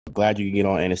Glad you can get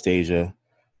on, Anastasia.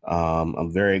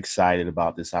 I'm very excited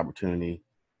about this opportunity.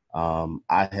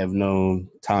 I have known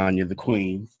Tonya, the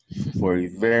Queen, for a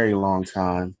very long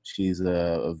time. She's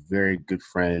a very good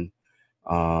friend.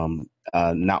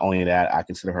 Not only that, I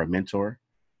consider her a mentor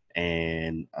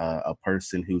and a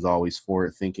person who's always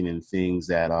forward thinking in things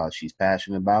that she's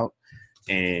passionate about.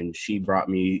 And she brought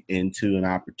me into an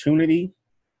opportunity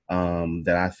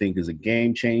that I think is a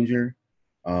game changer.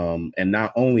 And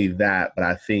not only that, but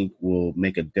I think will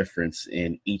make a difference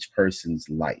in each person's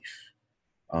life.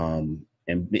 And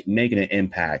making an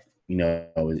impact,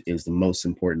 is the most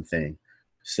important thing.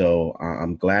 So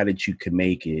I'm glad that you could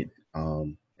make it.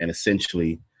 And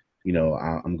essentially,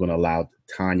 I'm going to allow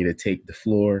Tonya to take the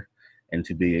floor and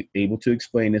to be able to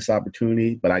explain this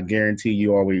opportunity. But I guarantee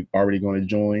you already going to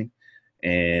join.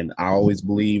 And I always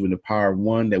believe in the power of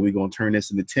one, that we're going to turn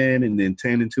this into 10 and then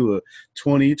 10 into a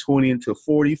 20, 20 into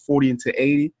 40, 40 into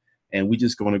 80. And we're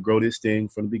just going to grow this thing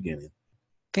from the beginning.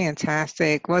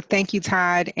 Fantastic. Well, thank you,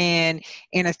 Todd. And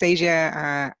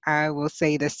Anastasia, I will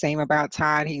say the same about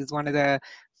Todd. He's one of the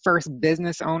first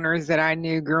business owners that I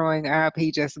knew growing up.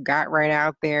 He just got right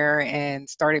out there and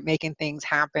started making things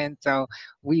happen. So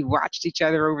we watched each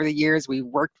other over the years. We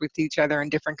worked with each other in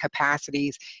different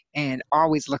capacities and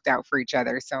always looked out for each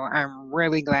other. So I'm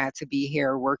really glad to be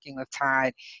here working with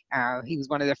Todd. He was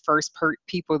one of the first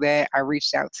people that I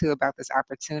reached out to about this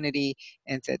opportunity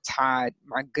and said, Todd,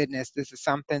 my goodness, this is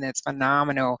something that's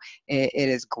phenomenal. It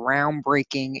is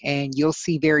groundbreaking. And you'll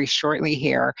see very shortly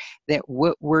here that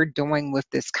what we're doing with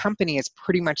this company is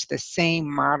pretty much the same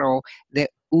model that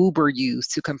Uber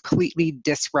used to completely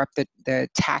disrupt the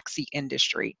taxi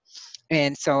industry.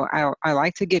 And so I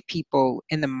like to get people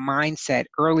in the mindset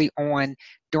early on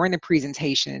during the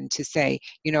presentation to say,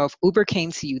 if Uber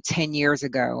came to you 10 years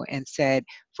ago and said,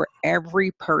 for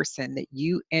every person that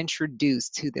you introduce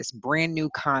to this brand new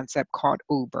concept called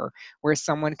Uber, where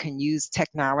someone can use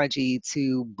technology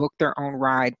to book their own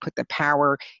ride, put the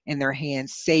power in their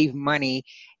hands, save money,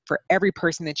 for every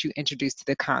person that you introduce to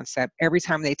the concept, every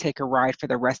time they take a ride for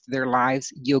the rest of their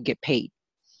lives, you'll get paid.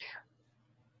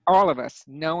 All of us,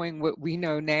 knowing what we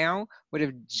know now, would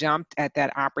have jumped at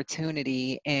that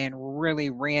opportunity and really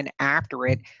ran after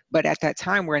it. But at that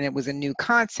time, when it was a new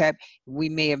concept, we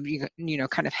may have,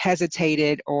 kind of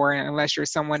hesitated, or unless you're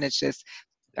someone that's just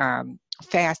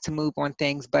fast to move on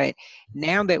things. But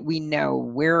now that we know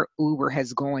where Uber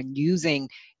has gone using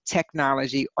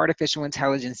technology, artificial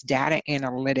intelligence, data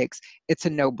analytics, it's a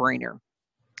no-brainer.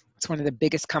 It's one of the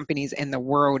biggest companies in the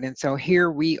world. And so here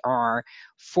we are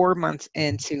 4 months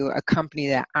into a company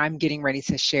that I'm getting ready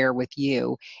to share with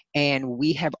you. And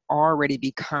we have already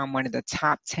become one of the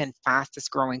top 10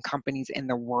 fastest growing companies in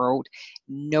the world.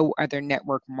 No other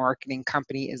network marketing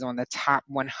company is on the top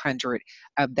 100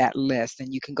 of that list.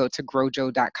 And you can go to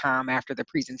growjo.com after the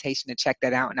presentation to check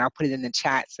that out. And I'll put it in the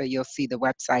chat so you'll see the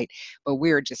website. But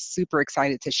we're just super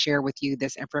excited to share with you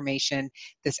this information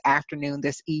this afternoon,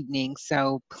 this evening.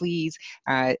 So please,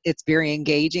 it's very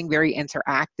engaging, very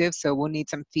interactive. So we'll need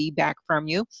some feedback from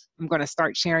you. I'm going to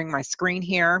start sharing my screen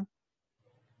here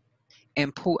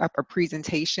and pull up a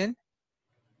presentation.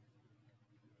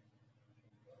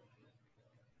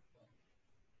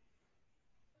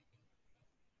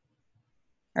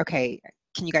 Okay,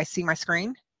 can you guys see my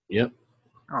screen? Yep.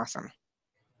 Awesome.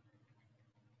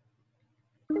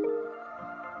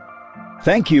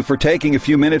 Thank you for taking a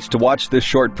few minutes to watch this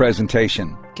short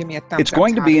presentation. Give me a thumbs up. It's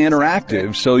going to be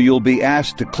interactive, so you'll be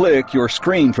asked to click your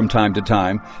screen from time to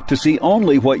time to see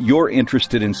only what you're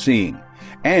interested in seeing.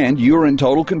 And you're in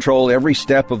total control every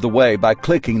step of the way by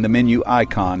clicking the menu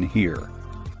icon here.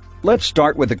 Let's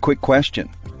start with a quick question.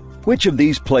 Which of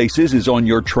these places is on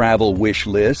your travel wish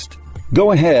list?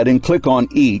 Go ahead and click on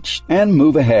each and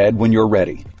move ahead when you're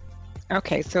ready.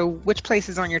 Okay, so which place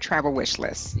is on your travel wish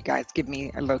list? You guys give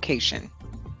me a location.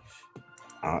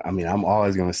 I'm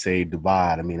always going to say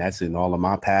Dubai. That's in all of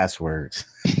my passwords.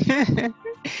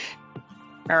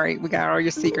 All right, we got all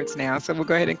your secrets now, so we'll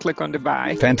go ahead and click on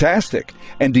Dubai. Fantastic.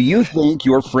 And do you think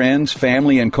your friends,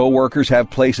 family, and coworkers have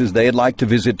places they'd like to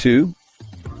visit too?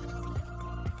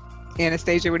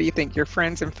 Anastasia, what do you think? Your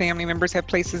friends and family members have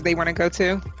places they want to go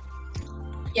to?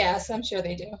 Yes, I'm sure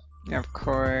they do. Of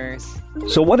course.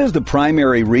 So what is the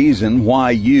primary reason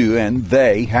why you and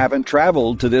they haven't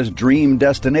traveled to this dream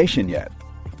destination yet?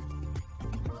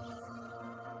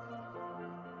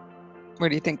 What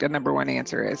do you think the number one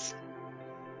answer is?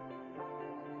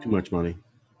 Too much money.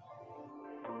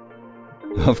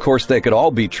 Of course, they could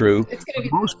all be true.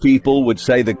 Most people would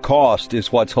say the cost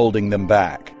is what's holding them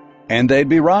back. And they'd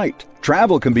be right.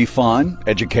 Travel can be fun,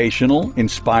 educational,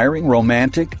 inspiring,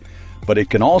 romantic, but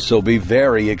it can also be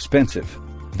very expensive.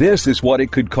 This is what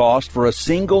it could cost for a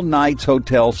single night's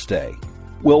hotel stay.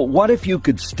 Well, what if you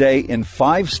could stay in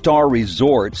 5-star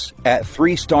resorts at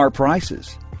 3-star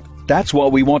prices? That's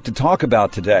what we want to talk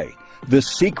about today. The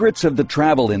secrets of the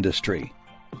travel industry.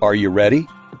 Are you ready?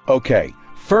 Okay,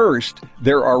 first,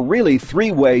 there are really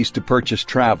 3 ways to purchase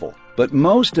travel, but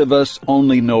most of us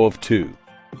only know of 2.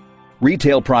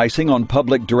 Retail pricing on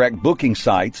public direct booking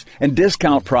sites and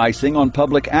discount pricing on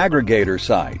public aggregator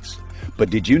sites. But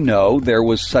did you know there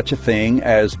was such a thing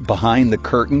as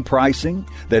behind-the-curtain pricing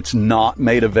that's not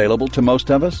made available to most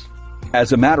of us?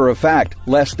 As a matter of fact,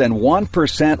 less than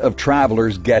 1% of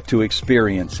travelers get to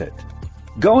experience it.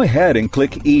 Go ahead and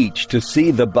click each to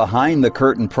see the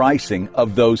behind-the-curtain pricing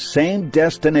of those same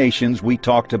destinations we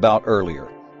talked about earlier.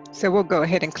 So we'll go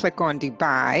ahead and click on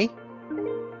Dubai.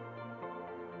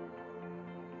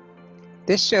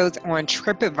 This shows on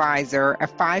TripAdvisor a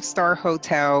 5-star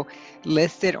hotel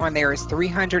listed on there is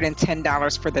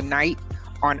 $310 for the night.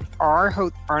 On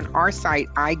our site,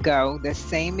 iGo, the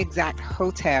same exact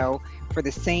hotel for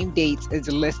the same dates is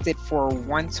listed for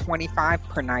 $125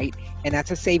 per night, and that's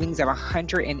a savings of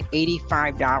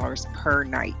 $185 per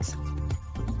night.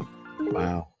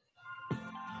 Wow.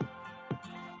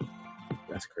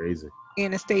 That's crazy.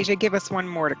 Anastasia, give us one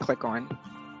more to click on.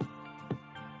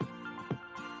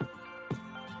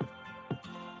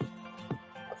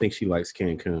 I think she likes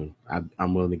Cancun.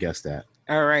 I'm willing to guess that.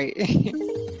 All right.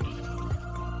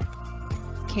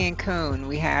 Cancun,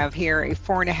 we have here a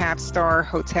 4.5-star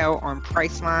hotel on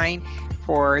Priceline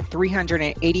for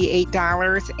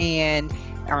 $388, and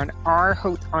on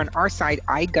our site,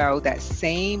 iGo, that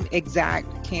same exact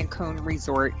Cancun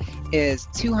resort is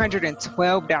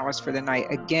 $212 for the night.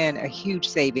 Again, a huge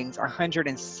savings,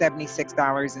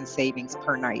 $176 in savings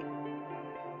per night.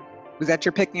 Was that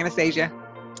your pick, Anastasia?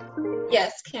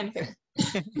 Yes, Cancun.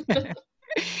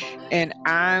 And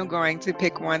I'm going to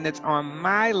pick one that's on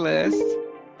my list.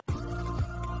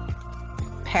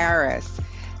 Paris.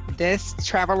 This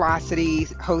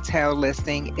Travelocity hotel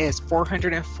listing is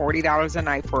 $440 a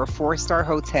night for a 4-star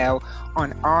hotel.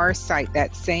 On our site,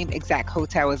 that same exact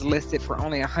hotel is listed for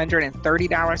only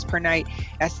 $130 per night.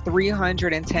 That's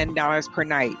 $310 per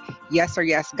night. Yes or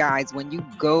yes, guys, when you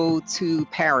go to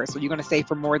Paris, are you going to stay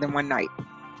for more than one night?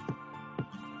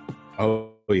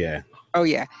 Oh, yeah. Oh,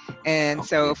 yeah. And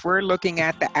so if we're looking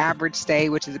at the average stay,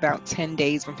 which is about 10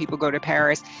 days when people go to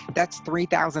Paris, that's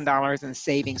 $3,000 in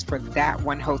savings for that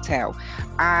one hotel.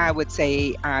 I would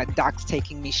say Doc's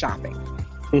taking me shopping.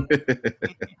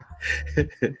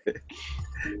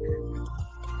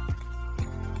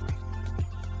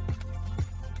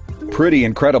 Pretty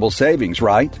incredible savings,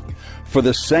 right? For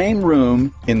the same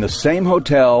room, in the same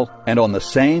hotel, and on the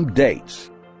same dates.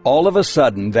 All of a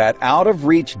sudden, that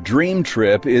out-of-reach dream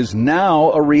trip is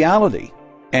now a reality.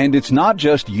 And it's not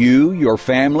just you, your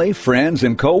family, friends,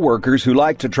 and coworkers who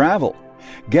like to travel.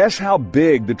 Guess how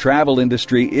big the travel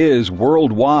industry is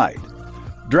worldwide?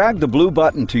 Drag the blue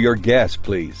button to your guess,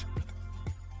 please.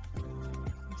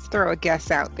 Let's throw a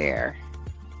guess out there.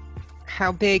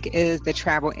 How big is the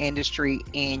travel industry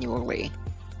annually?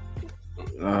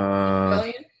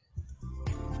 Trillion?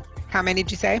 How many did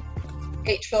you say?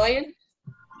 8 trillion?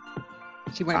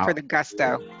 She went for the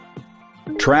gusto.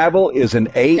 Travel is an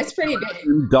That's pretty big.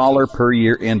 $8 billion per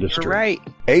year industry. You're right.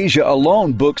 Asia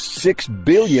alone books $6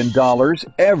 billion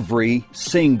every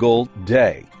single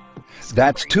day.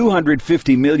 That's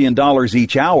 $250 million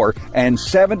each hour and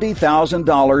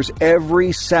 $70,000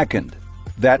 every second.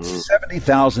 That's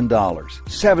 $70,000,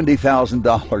 $70,000,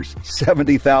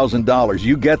 $70,000.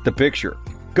 You get the picture.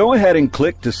 Go ahead and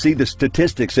click to see the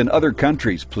statistics in other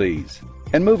countries, please.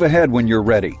 And move ahead when you're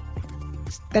ready.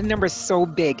 That number is so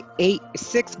big,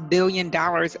 $6 billion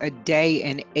a day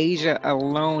in Asia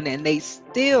alone, and they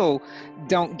still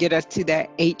don't get us to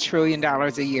that $8 trillion a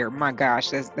year. My gosh,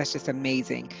 that's just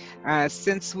amazing.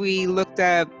 Since we looked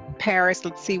up Paris,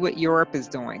 let's see what Europe is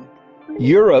doing.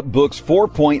 Europe books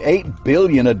 $4.8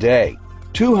 billion a day,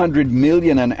 $200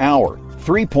 million an hour,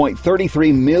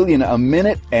 $3.33 million a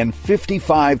minute, and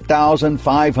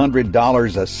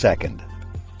 $55,500 a second.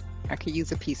 I could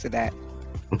use a piece of that.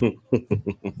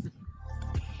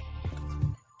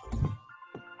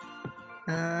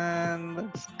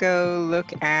 Let's go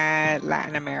look at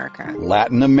Latin America.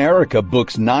 Latin America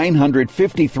books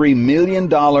 $953 million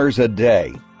a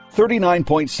day,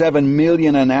 $39.7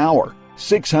 million an hour,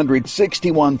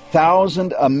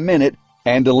 $661,000 a minute,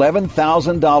 and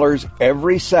 $11,000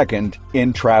 every second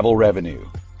in travel revenue.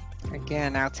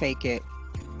 Again, I'll take it.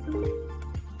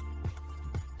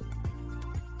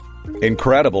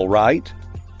 Incredible, right?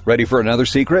 Ready for another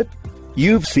secret?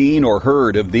 You've seen or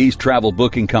heard of these travel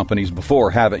booking companies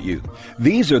before, haven't you?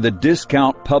 These are the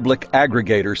discount public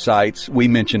aggregator sites we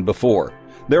mentioned before.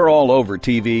 They're all over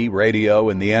TV, radio,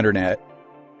 and the internet.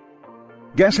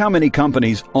 Guess how many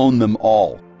companies own them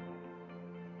all?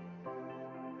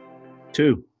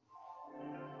 2.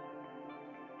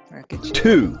 Look at you.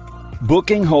 2.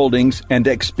 Booking Holdings and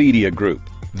Expedia Group.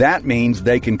 That means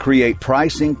they can create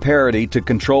pricing parity to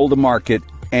control the market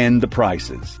and the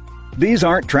prices. These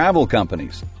aren't travel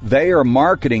companies. They are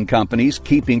marketing companies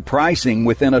keeping pricing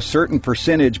within a certain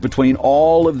percentage between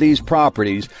all of these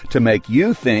properties to make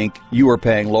you think you are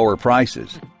paying lower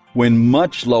prices, when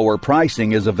much lower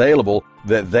pricing is available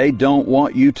that they don't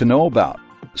want you to know about.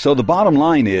 So the bottom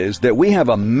line is that we have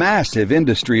a massive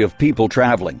industry of people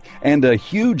traveling and a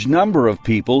huge number of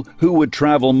people who would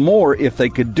travel more if they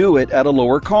could do it at a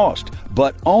lower cost.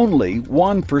 But only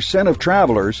 1% of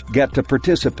travelers get to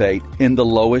participate in the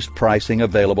lowest pricing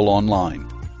available online.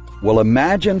 Well,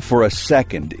 imagine for a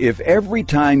second if every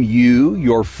time you,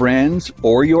 your friends,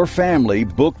 or your family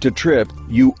booked a trip,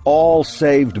 you all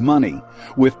saved money,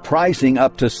 with pricing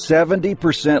up to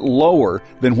 70% lower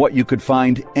than what you could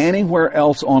find anywhere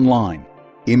else online.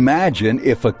 Imagine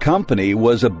if a company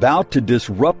was about to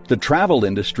disrupt the travel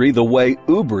industry the way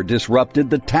Uber disrupted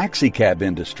the taxicab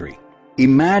industry.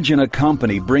 Imagine a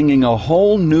company bringing a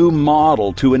whole new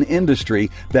model to an industry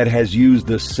that has used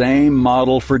the same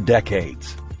model for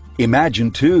decades. Imagine,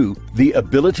 too, the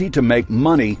ability to make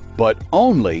money, but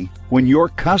only when your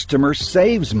customer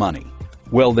saves money.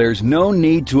 Well, there's no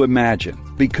need to imagine,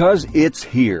 because it's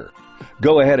here.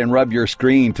 Go ahead and rub your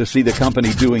screen to see the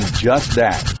company doing just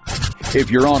that. If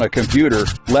you're on a computer,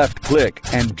 left-click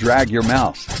and drag your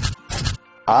mouse.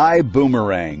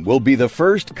 iBuumerang will be the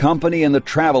first company in the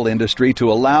travel industry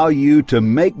to allow you to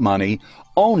make money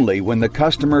only when the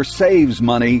customer saves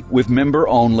money with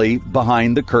member-only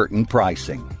behind-the-curtain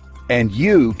pricing. And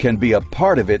you can be a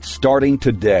part of it starting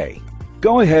today.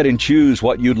 Go ahead and choose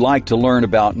what you'd like to learn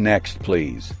about next,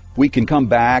 please. We can come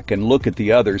back and look at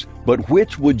the others, but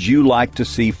which would you like to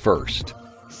see first?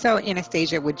 So,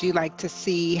 Anastasia, would you like to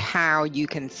see how you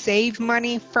can save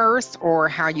money first or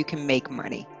how you can make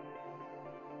money?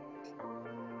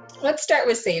 Let's start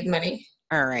with save money.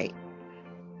 All right.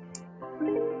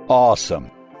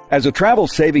 Awesome. As a Travel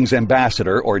Savings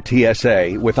Ambassador, or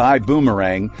TSA, with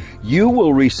iBuumerang, you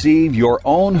will receive your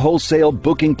own wholesale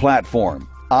booking platform,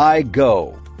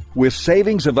 iGo, with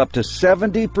savings of up to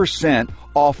 70%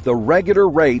 off the regular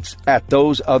rates at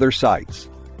those other sites,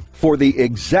 for the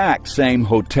exact same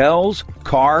hotels,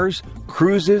 cars,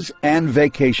 cruises, and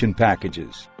vacation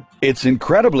packages. It's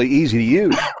incredibly easy to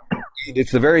use.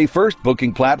 It's the very first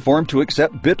booking platform to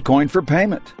accept Bitcoin for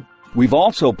payment. We've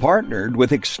also partnered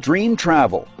with Extreme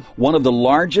Travel, one of the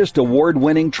largest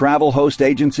award-winning travel host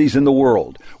agencies in the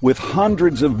world, with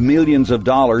hundreds of millions of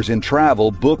dollars in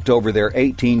travel booked over their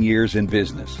 18 years in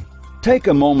business. Take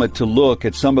a moment to look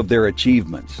at some of their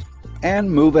achievements and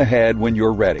move ahead when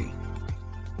you're ready.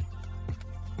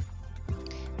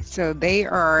 So they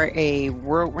are a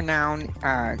world-renowned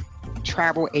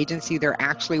travel agency. They're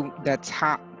actually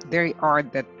they are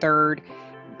the third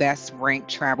best ranked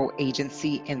travel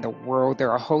agency in the world.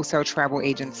 They're a wholesale travel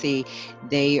agency.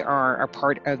 They are a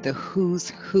part of the who's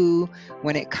who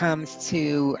when it comes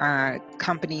to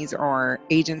companies or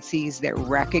agencies that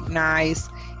recognize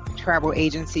travel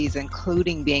agencies,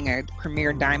 including being a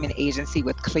premier diamond agency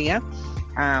with CLIA.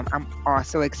 I'm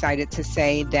also excited to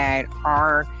say that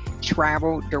our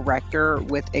travel director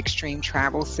with Extreme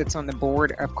Travel sits on the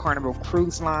board of Carnival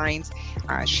Cruise Lines.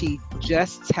 She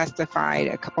just testified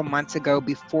a couple months ago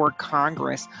before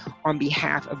Congress on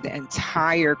behalf of the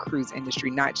entire cruise industry,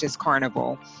 not just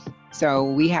Carnival. So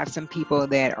we have some people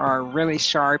that are really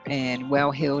sharp and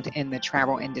well-heeled in the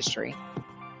travel industry.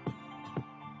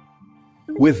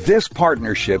 With this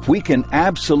partnership, we can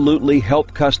absolutely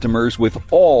help customers with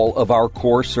all of our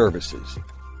core services.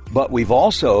 But we've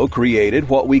also created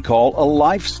what we call a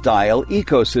lifestyle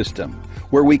ecosystem,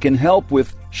 where we can help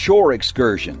with shore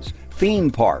excursions,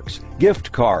 theme parks,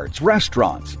 gift cards,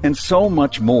 restaurants, and so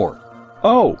much more.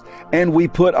 Oh, and we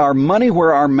put our money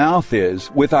where our mouth is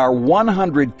with our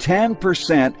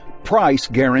 110% price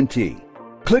guarantee.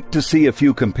 Click to see a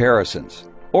few comparisons,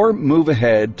 or move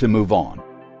ahead to move on.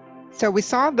 So we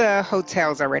saw the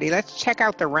hotels already. Let's check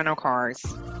out the rental cars.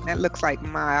 That looks like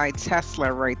my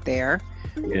Tesla right there.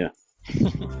 Yeah.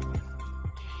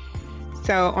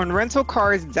 So on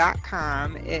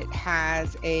rentalcars.com, it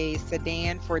has a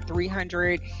sedan for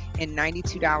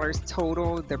 $392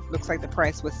 total. Looks like the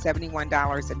price was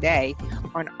 $71 a day.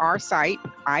 On our site,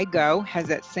 iGo has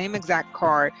that same exact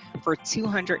car for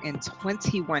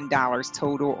 $221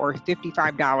 total, or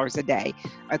 $55 a day.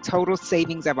 A total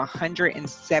savings of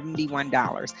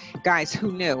 $171. Guys,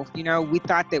 who knew? You know, we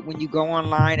thought that when you go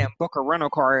online and book a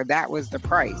rental car, that was the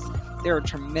price. There are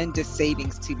tremendous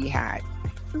savings to be had.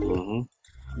 Mm-hmm.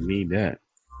 Need that.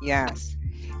 Yes.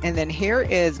 And then here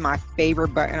is my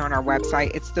favorite button on our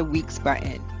website. It's the Weeks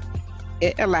button.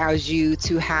 It allows you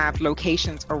to have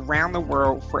locations around the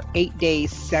world for 8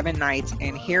 days, 7 nights.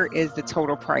 And here is the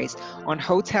total price. On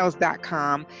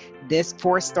hotels.com, this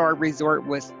 4-star resort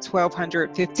was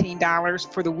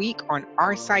 $1,215 for the week. On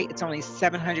our site, it's only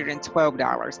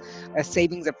 $712, a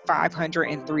savings of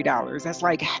 $503. That's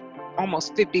like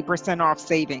almost 50% off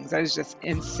savings. That is just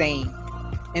insane.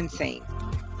 Insane.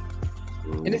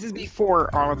 And this is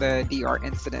before all of the DR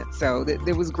incidents. So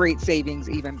there was great savings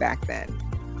even back then.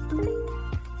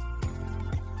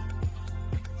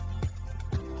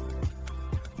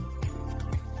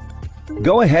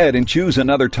 Go ahead and choose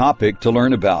another topic to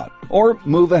learn about, or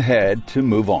move ahead to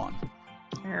move on.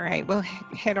 All right, we'll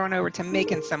head on over to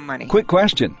making some money. Quick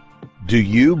question. Do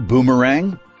you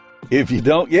boomerang? If you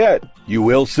don't yet, you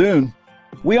will soon.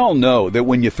 We all know that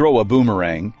when you throw a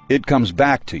boomerang, it comes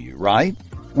back to you, right?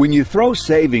 When you throw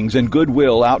savings and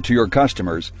goodwill out to your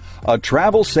customers, a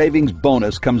travel savings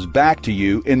bonus comes back to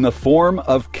you in the form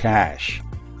of cash.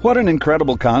 What an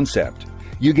incredible concept.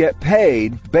 You get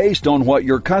paid based on what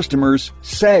your customers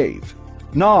save,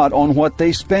 not on what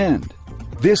they spend.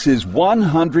 This is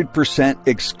 100%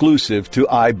 exclusive to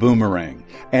iBuumerang,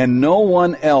 and no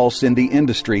one else in the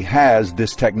industry has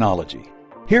this technology.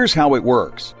 Here's how it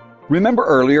works. Remember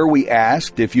earlier we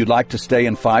asked if you'd like to stay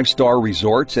in 5-star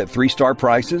resorts at 3-star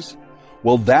prices?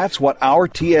 Well, that's what our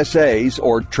TSAs,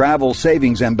 or Travel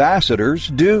Savings Ambassadors,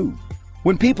 do.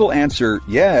 When people answer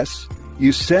yes,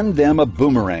 you send them a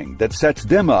boomerang that sets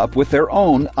them up with their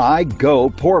own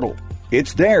iGo portal.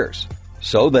 It's theirs.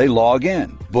 So they log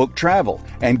in, book travel,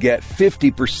 and get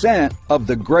 50% of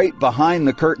the great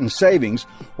behind-the-curtain savings,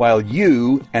 while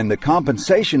you and the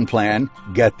compensation plan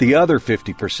get the other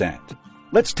 50%.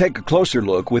 Let's take a closer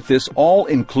look with this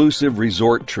all-inclusive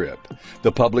resort trip.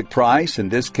 The public price in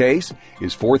this case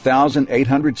is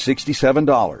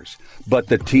 $4,867, but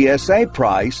the TSA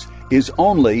price is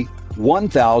only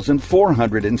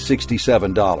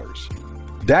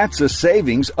 $1,467. That's a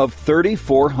savings of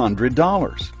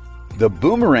 $3,400. The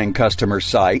Boomerang customer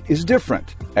site is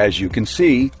different, as you can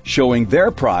see, showing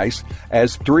their price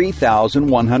as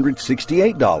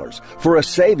 $3,168 for a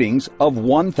savings of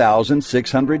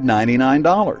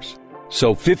 $1,699.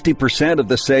 So 50% of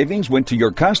the savings went to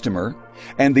your customer,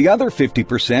 and the other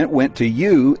 50% went to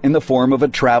you in the form of a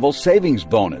travel savings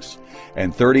bonus,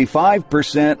 and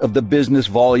 35% of the business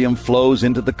volume flows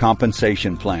into the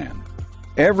compensation plan.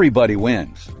 Everybody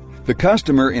wins. The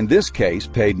customer in this case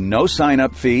paid no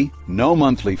sign-up fee, no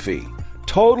monthly fee,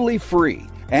 totally free,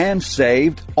 and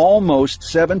saved almost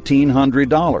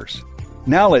 $1,700.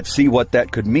 Now let's see what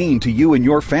that could mean to you and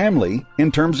your family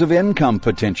in terms of income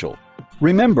potential.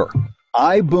 Remember,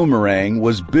 iBuumerang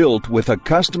was built with a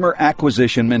customer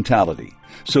acquisition mentality,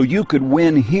 so you could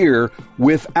win here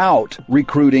without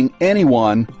recruiting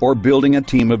anyone or building a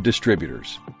team of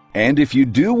distributors. And if you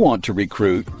do want to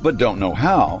recruit but don't know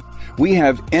how, we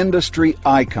have industry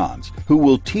icons who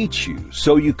will teach you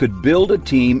so you could build a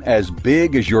team as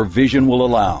big as your vision will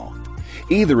allow.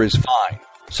 Either is fine,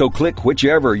 so click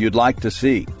whichever you'd like to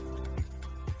see.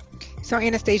 So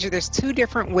Anastasia, there's 2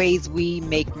 different ways we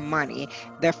make money.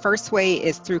 The first way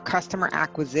is through customer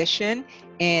acquisition,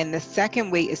 and the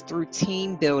second way is through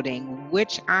team building.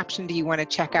 Which option do you want to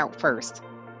check out first?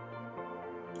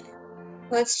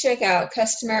 Let's check out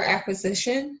customer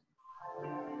acquisition.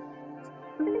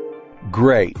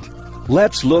 Great.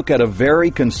 Let's look at a very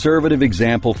conservative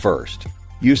example first.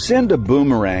 You send a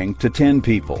boomerang to 10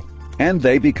 people, and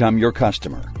they become your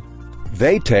customer.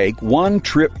 They take 1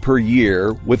 trip per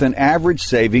year with an average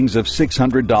savings of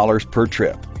 $600 per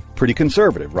trip. Pretty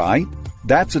conservative, right?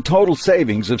 That's a total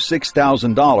savings of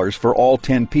 $6,000 for all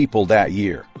 10 people that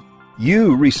year.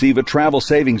 You receive a travel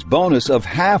savings bonus of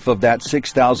half of that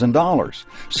 $6,000.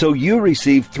 So you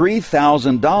receive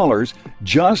 $3,000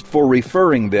 just for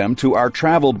referring them to our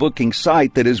travel booking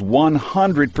site that is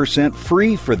 100%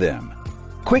 free for them.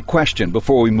 Quick question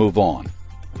before we move on.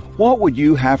 What would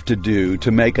you have to do to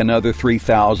make another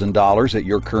 $3,000 at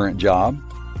your current job?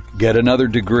 Get another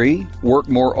degree? Work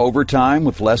more overtime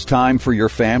with less time for your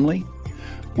family?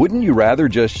 Wouldn't you rather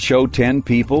just show 10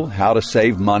 people how to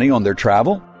save money on their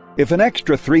travel? If an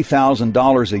extra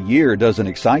 $3,000 a year doesn't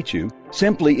excite you,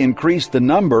 simply increase the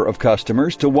number of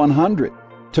customers to 100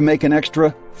 to make an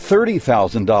extra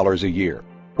 $30,000 a year.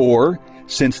 Or,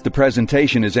 since the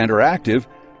presentation is interactive,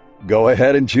 go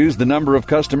ahead and choose the number of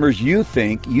customers you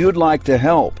think you'd like to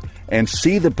help and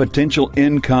see the potential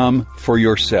income for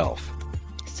yourself.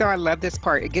 So I love this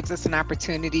part. It gives us an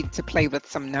opportunity to play with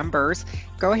some numbers.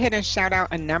 Go ahead and shout out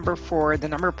a number for the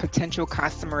number of potential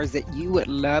customers that you would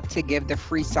love to give the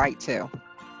free site to.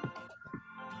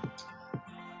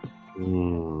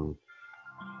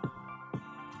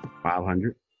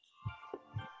 500.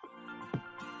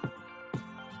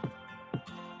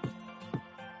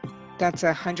 That's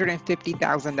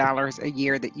 $150,000 a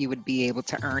year that you would be able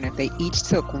to earn if they each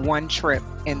took one trip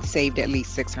and saved at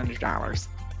least $600.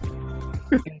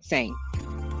 Insane.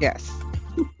 Yes.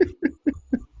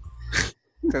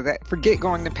 So that, forget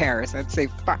going to Paris. I'd say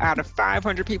out of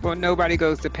 500 people, nobody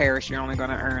goes to Paris. You're only going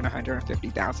to earn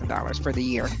 $150,000 for the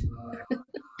year.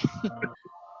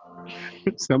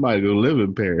 Somebody go live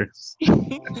in Paris.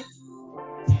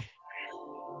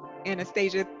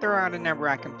 Anastasia, throw out a number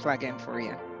I can plug in for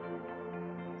you.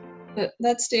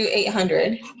 Let's do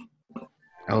 800.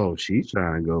 Oh, she's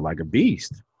trying to go like a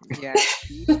beast. Yeah,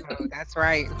 that's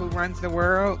right. Who runs the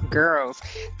world? Girls.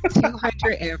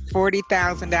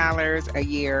 $240,000 a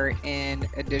year in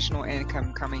additional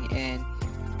income coming in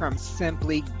from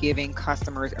simply giving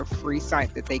customers a free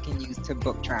site that they can use to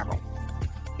book travel.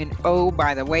 And oh,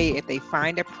 by the way, if they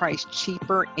find a price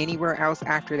cheaper anywhere else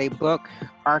after they book,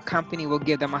 our company will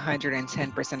give them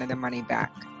 110% of the money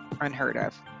back. Unheard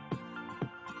of.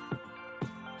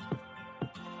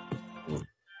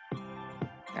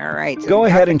 All right. So go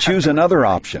ahead and choose another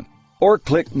option, or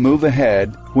click Move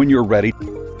Ahead when you're ready.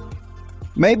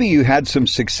 Maybe you had some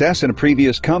success in a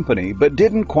previous company, but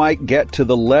didn't quite get to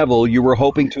the level you were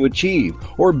hoping to achieve,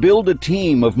 or build a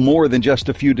team of more than just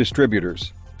a few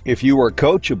distributors. If you are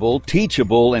coachable,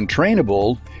 teachable, and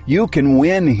trainable, you can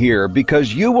win here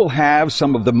because you will have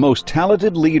some of the most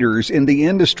talented leaders in the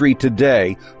industry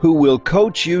today who will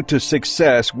coach you to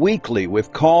success weekly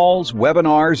with calls,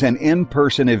 webinars, and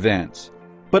in-person events.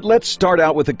 But let's start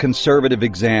out with a conservative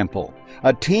example,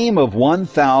 a team of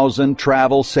 1,000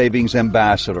 travel savings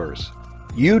ambassadors.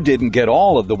 You didn't get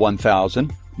all of the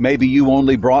 1,000. Maybe you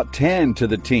only brought 10 to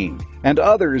the team, and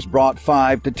others brought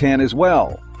 5 to 10 as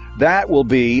well. That will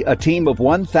be a team of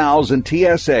 1,000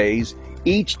 TSAs,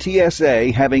 each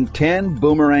TSA having 10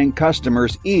 Boomerang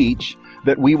customers each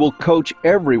that we will coach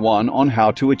everyone on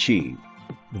how to achieve.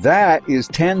 That is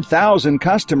 10,000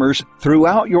 customers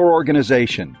throughout your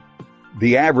organization.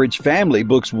 The average family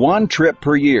books one trip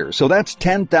per year, so that's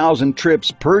 10,000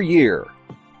 trips per year,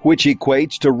 which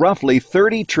equates to roughly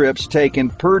 30 trips taken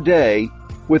per day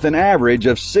with an average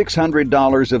of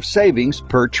 $600 of savings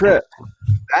per trip.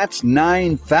 That's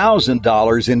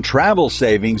 $9,000 in travel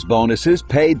savings bonuses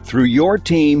paid through your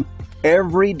team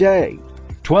every day.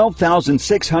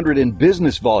 $12,600 in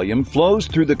business volume flows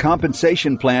through the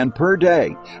compensation plan per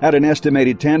day at an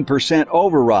estimated 10%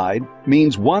 override,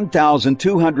 means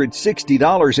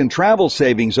 $1,260 in travel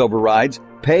savings overrides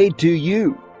paid to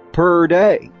you per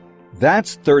day.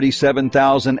 That's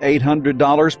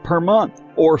 $37,800 per month,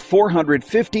 or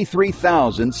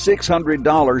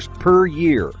 $453,600 per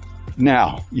year.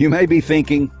 Now, you may be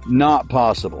thinking, not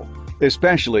possible,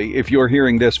 especially if you're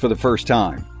hearing this for the first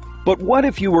time. But what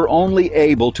if you were only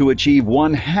able to achieve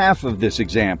one half of this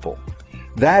example?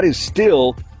 That is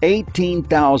still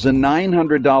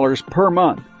 $18,900 per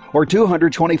month, or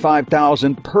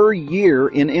 $225,000 per year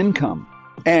in income.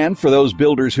 And for those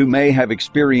builders who may have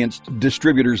experienced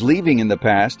distributors leaving in the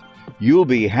past, you'll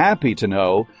be happy to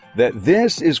know that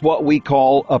this is what we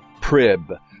call a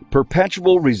PRIB,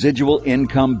 Perpetual Residual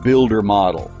Income Builder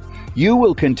Model. You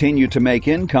will continue to make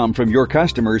income from your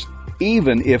customers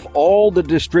even if all the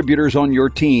distributors on your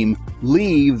team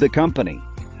leave the company.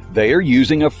 They are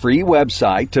using a free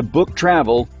website to book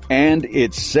travel, and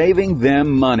it's saving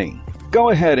them money.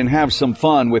 Go ahead and have some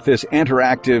fun with this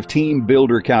interactive team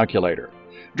builder calculator.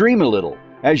 Dream a little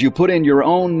as you put in your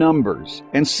own numbers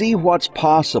and see what's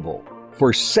possible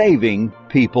for saving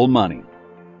people money.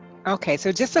 Okay,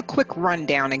 so just a quick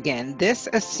rundown again. This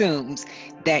assumes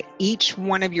that each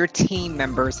one of your team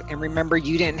members, and remember,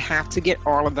 you didn't have to get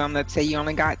all of them. Let's say you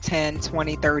only got 10,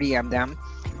 20, 30 of them.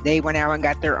 They went out and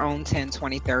got their own 10,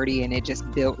 20, 30, and it just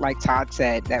built, like Todd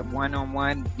said, that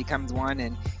one-on-one becomes one,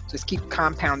 and just keep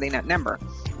compounding that number.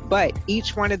 But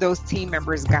each one of those team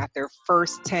members got their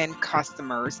first 10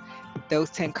 customers.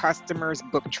 Those 10 customers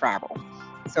booked travel.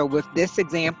 So with this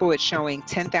example, it's showing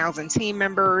 10,000 team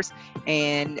members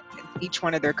and each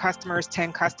one of their customers,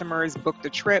 10 customers booked a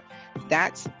trip.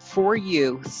 That's for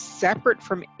you, separate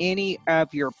from any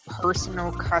of your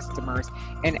personal customers,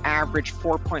 and average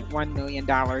 $4.1 million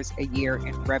a year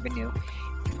in revenue.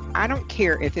 I don't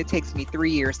care if it takes me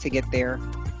 3 years to get there.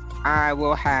 I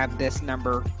will have this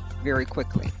number very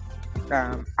quickly.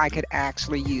 I could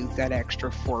actually use that extra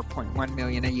 4.1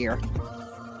 million a year.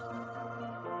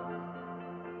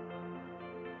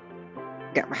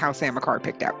 Get my house and my car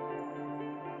picked up.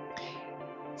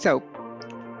 So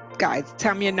guys,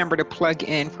 tell me a number to plug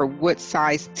in for what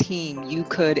size team you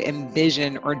could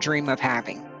envision or dream of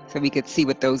having, so we could see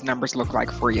what those numbers look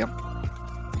like for you.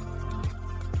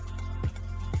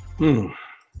 I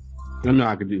know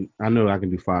I can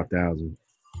do 5,000.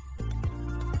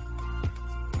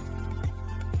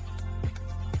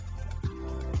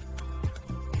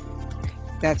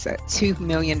 That's $2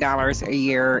 million a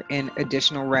year in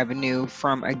additional revenue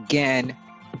from, again,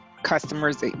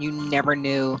 customers that you never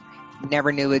knew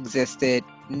existed,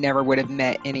 never would have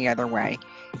met any other way.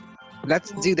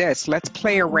 Let's do this. Let's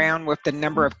play around with the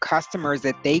number of customers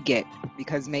that they get,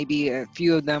 because maybe a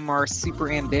few of them are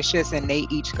super ambitious and they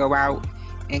each go out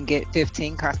and get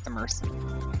 15 customers.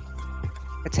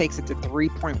 It takes it to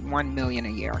 3.1 million a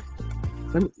year.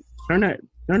 Turn it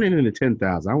into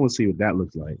 10,000. I want to see what that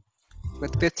looks like.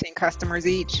 With 15 customers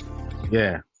each?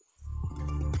 Yeah.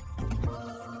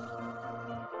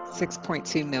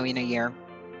 6.2 million a year.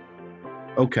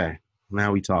 Okay,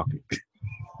 now we talking.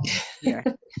 Yeah.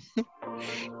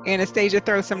 Anastasia,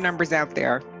 throw some numbers out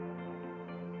there.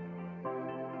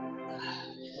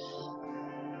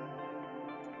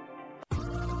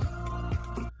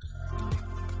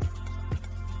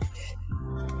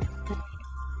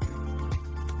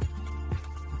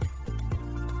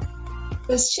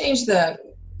 Let's change the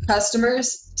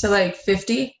customers to like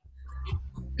 50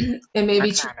 and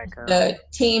maybe the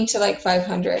team to like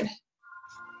 500.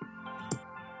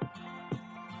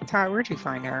 Todd, where'd you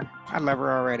find her? I love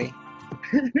her already.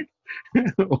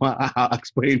 Well, I'll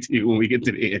explain to you when we get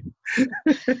to the end.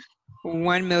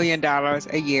 $1 million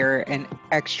a year in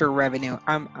extra revenue.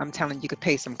 I'm telling you, you could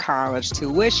pay some college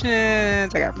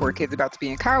tuitions. I got 4 kids about to be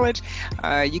in college.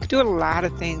 You could do a lot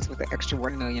of things with an extra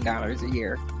 $1 million a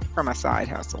year from a side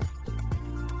hustle.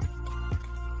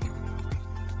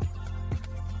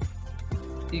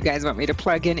 You guys want me to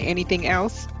plug in anything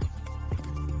else?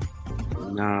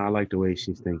 Nah, I like the way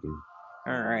she's thinking.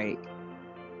 All right.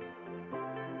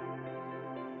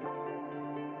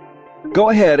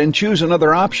 Go ahead and choose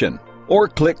another option, or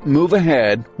click Move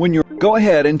Ahead when you're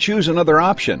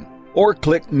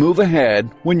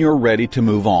ready to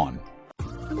move on.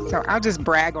 So I'll just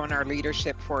brag on our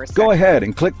leadership for a second. Go ahead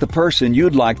and click the person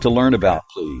you'd like to learn about,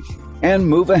 please, and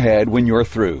move ahead when you're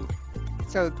through.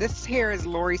 So this here is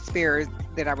Lori Spears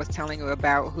that I was telling you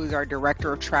about, who's our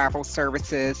Director of Travel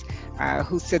Services,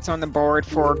 who sits on the board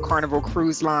for Carnival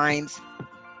Cruise Lines.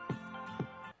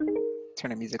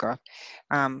 Turn the music off.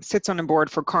 Sits on the board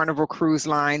for Carnival Cruise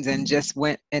Lines and just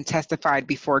went and testified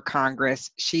before Congress.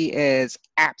 She is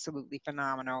absolutely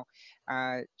phenomenal.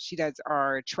 She does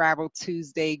our Travel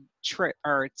Tuesday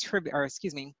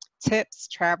tips,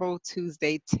 Travel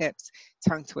Tuesday tips,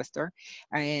 tongue twister.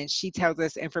 And she tells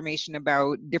us information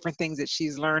about different things that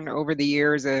she's learned over the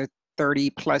years, 30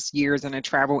 plus years in the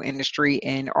travel industry,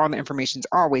 and all the information is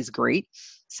always great.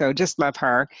 So just love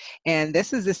her. And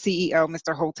this is the CEO,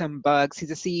 Mr. Holton Buggs. He's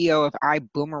the CEO of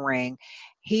iBuumerang.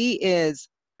 He is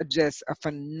just a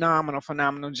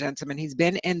phenomenal gentleman. He's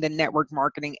been in the network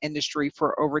marketing industry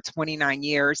for over 29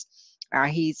 years.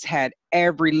 He's had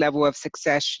every level of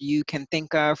success you can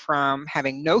think of, from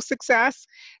having no success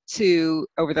to,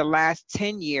 over the last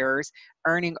 10 years,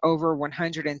 earning over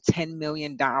 $110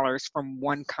 million from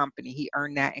one company. He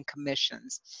earned that in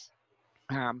commissions.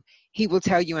 He will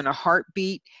tell you in a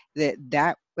heartbeat that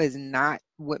that was not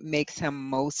what makes him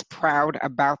most proud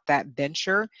about that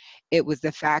venture. It was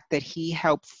the fact that he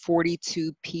helped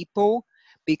 42 people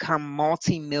become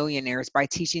multi-millionaires by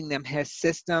teaching them his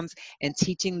systems and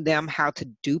teaching them how to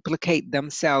duplicate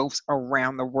themselves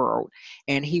around the world.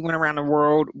 And he went around the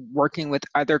world working with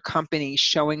other companies,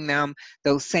 showing them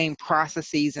those same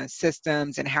processes and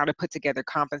systems and how to put together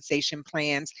compensation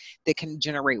plans that can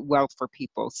generate wealth for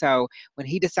people. So when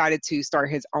he decided to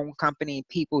start his own company,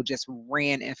 people just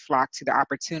ran and flocked to the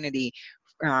opportunity,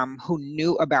 who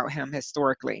knew about him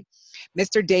historically.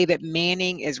 Mr. David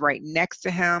Manning is right next to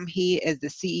him. He is the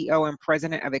CEO and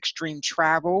president of Extreme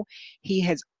Travel. He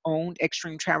has owned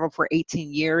Extreme Travel for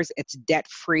 18 years. It's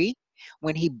debt-free.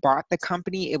 When he bought the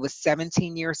company, it was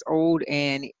 17 years old,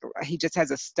 and he just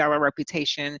has a stellar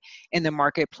reputation in the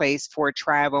marketplace for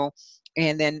travel.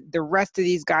 And then the rest of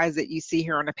these guys that you see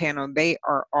here on the panel, they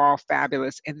are all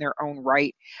fabulous in their own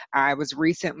right. I was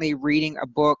recently reading a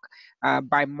book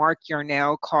by Mark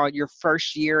Yarnell called Your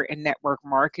First Year in Network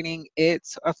Marketing.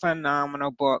 It's a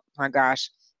phenomenal book. My gosh.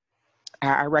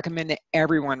 I recommend that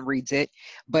everyone reads it,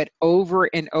 but over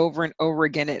and over and over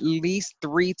again, at least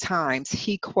 3 times,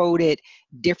 he quoted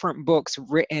different books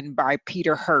written by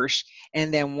Peter Hirsch.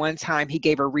 And then one time he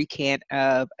gave a recant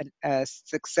of a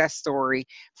success story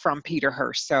from Peter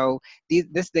Hirsch. So this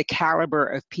is the caliber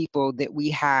of people that we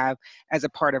have as a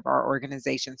part of our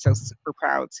organization. So super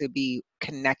proud to be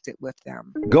connected with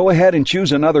them. Go ahead and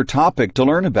choose another topic to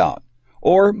learn about,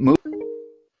 or move.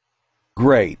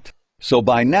 Great. So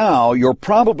by now, you're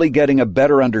probably getting a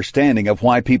better understanding of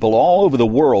why people all over the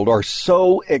world are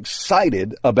so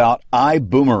excited about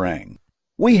iBuumerang.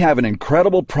 We have an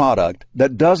incredible product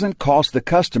that doesn't cost the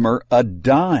customer a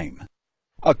dime.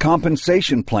 A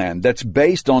compensation plan that's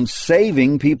based on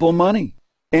saving people money.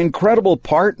 Incredible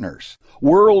partners,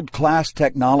 world-class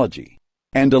technology,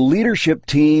 and a leadership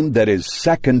team that is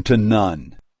second to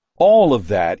none. All of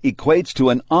that equates to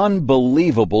an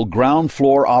unbelievable ground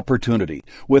floor opportunity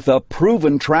with a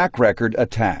proven track record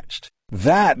attached.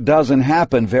 That doesn't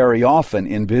happen very often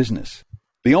in business.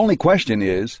 The only question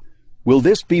is, will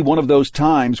this be one of those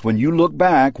times when you look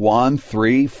back 1,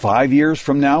 3, 5 years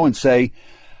from now and say,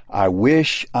 I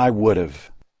wish I would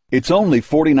have. It's only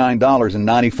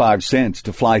 $49.95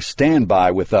 to fly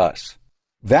standby with us.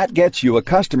 That gets you a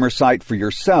customer site for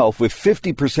yourself with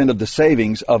 50% of the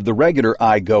savings of the regular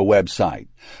iGo website,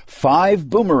 5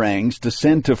 boomerangs to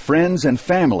send to friends and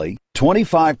family,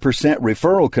 25%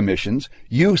 referral commissions,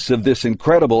 use of this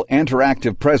incredible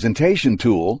interactive presentation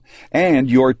tool, and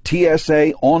your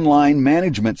TSA online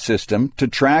management system to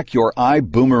track your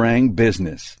iBoomerang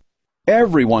business.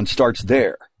 Everyone starts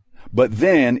there, but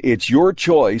then it's your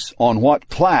choice on what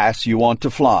class you want to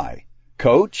fly,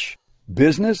 coach,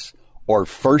 business, or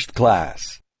first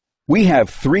class. We have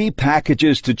 3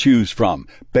 packages to choose from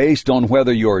based on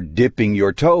whether you're dipping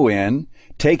your toe in,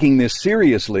 taking this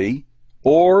seriously,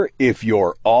 or if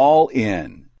you're all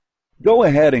in. Go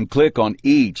ahead and click on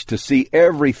each to see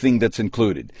everything that's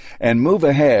included and move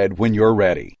ahead when you're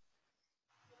ready.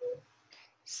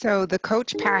 So the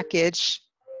coach package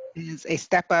is a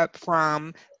step up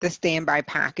from the standby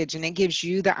package, and it gives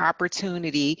you the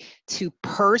opportunity to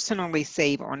personally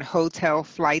save on hotel,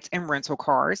 flights, and rental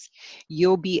cars.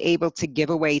 You'll be able to give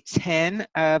away 10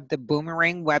 of the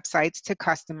Boomerang websites to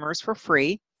customers for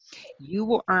free. You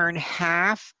will earn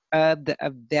half of the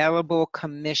available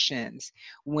commissions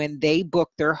when they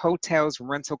book their hotels,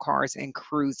 rental cars, and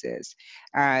cruises.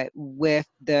 With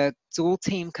the dual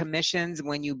team commissions,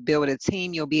 when you build a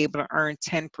team, you'll be able to earn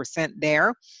 10%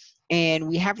 there. And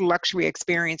we have luxury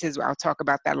experiences. I'll talk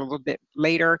about that a little bit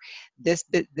later. This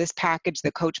package,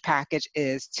 the coach package,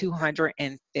 is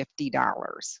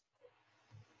 $250.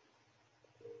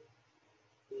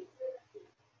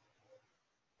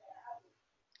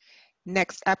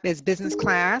 Next up is business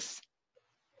class.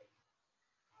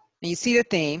 And you see the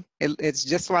theme. It's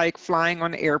just like flying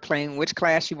on an airplane, which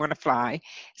class you want to fly.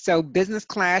 So business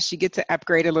class, you get to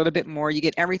upgrade a little bit more. You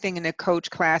get everything in the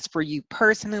coach class for you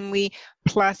personally,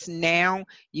 plus now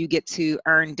you get to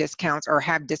earn discounts or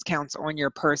have discounts on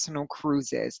your personal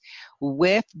cruises.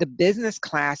 With the business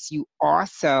class, you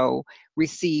also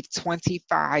receive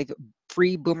 25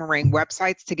 free Boomerang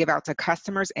websites to give out to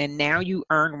customers, and now you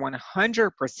earn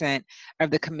 100%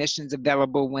 of the commissions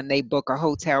available when they book a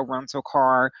hotel, rental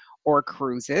car, or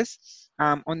cruises.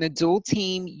 On the dual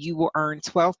team, you will earn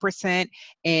 12%.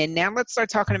 And now let's start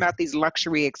talking about these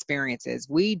luxury experiences.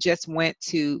 We just went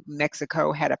to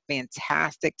Mexico, had a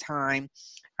fantastic time.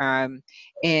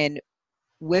 And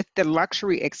with the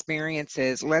luxury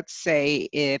experiences, let's say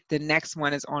if the next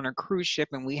one is on a cruise ship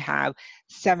and we have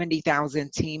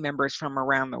 70,000 team members from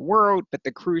around the world, but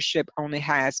the cruise ship only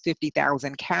has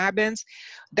 50,000 cabins,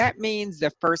 that means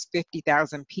the first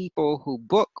 50,000 people who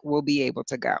book will be able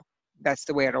to go. That's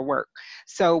the way it'll work.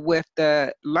 So with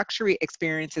the luxury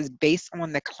experiences based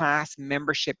on the class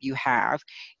membership you have,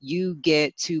 you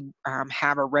get to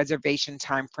have a reservation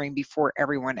time frame before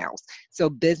everyone else. So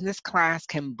business class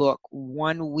can book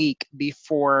 1 week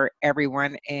before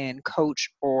everyone in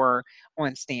coach or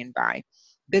on standby.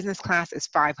 Business class is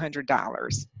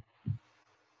 $500.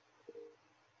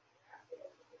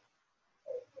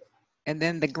 And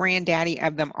then the granddaddy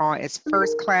of them all is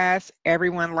first class.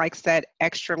 Everyone likes that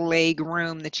extra leg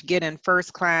room that you get in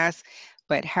first class.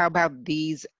 but how about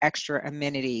these extra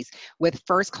amenities? With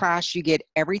first class, you get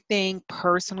everything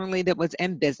personally that was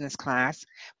in business class,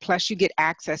 plus you get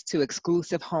access to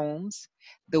exclusive homes.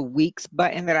 The weeks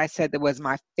button that I said that was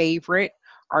my favorite,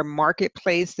 our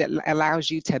marketplace that allows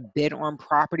you to bid on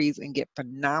properties and get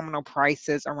phenomenal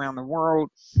prices around the world.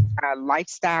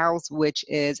 Lifestyles, which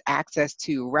is access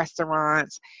to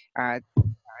restaurants, uh,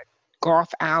 golf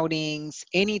outings,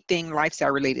 anything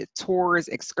lifestyle related, tours,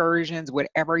 excursions,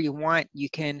 whatever you want, you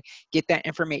can get that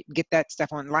information, get that stuff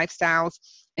on lifestyles.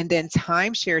 And then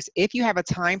timeshares, if you have a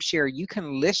timeshare, you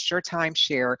can list your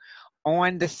timeshare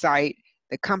on the site.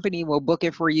 The company will book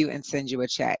it for you and send you a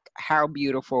check. How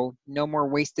beautiful. No more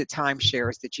wasted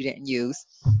timeshares that you didn't use.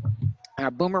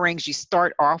 Boomerangs, you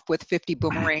start off with 50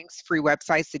 boomerangs, free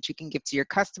websites that you can give to your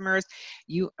customers.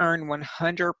 You earn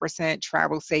 100%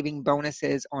 travel saving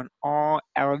bonuses on all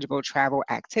eligible travel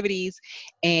activities.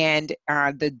 And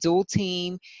the dual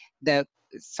team, the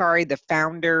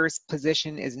founder's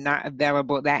position is not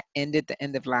available. That ended the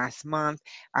end of last month.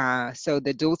 So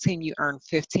the dual team, you earn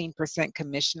 15%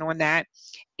 commission on that.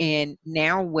 And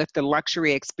now with the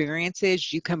luxury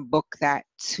experiences, you can book that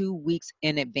 2 weeks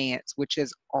in advance, which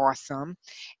is awesome.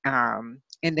 And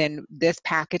then this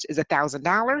package is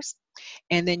 $1,000.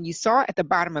 And then you saw at the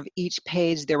bottom of each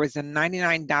page, there was a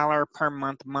 $99 per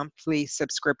month monthly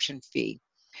subscription fee.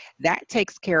 That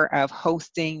takes care of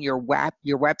hosting your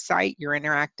website, your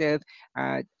interactive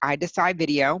iDecide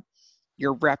video,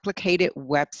 your replicated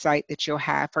website that you'll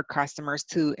have for customers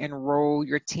to enroll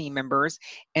your team members.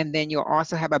 And then you'll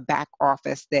also have a back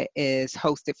office that is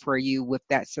hosted for you with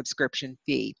that subscription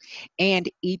fee. And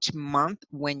each month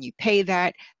when you pay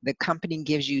that, the company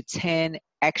gives you 10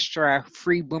 extra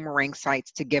free boomerang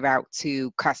sites to give out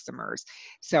to customers.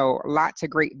 So lots of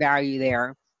great value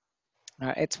there.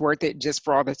 It's worth it just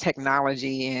for all the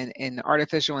technology and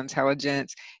artificial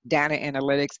intelligence, data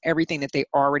analytics, everything that they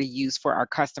already use for our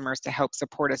customers to help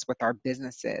support us with our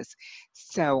businesses.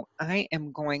 So I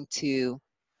am going to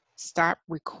stop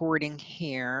recording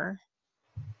here.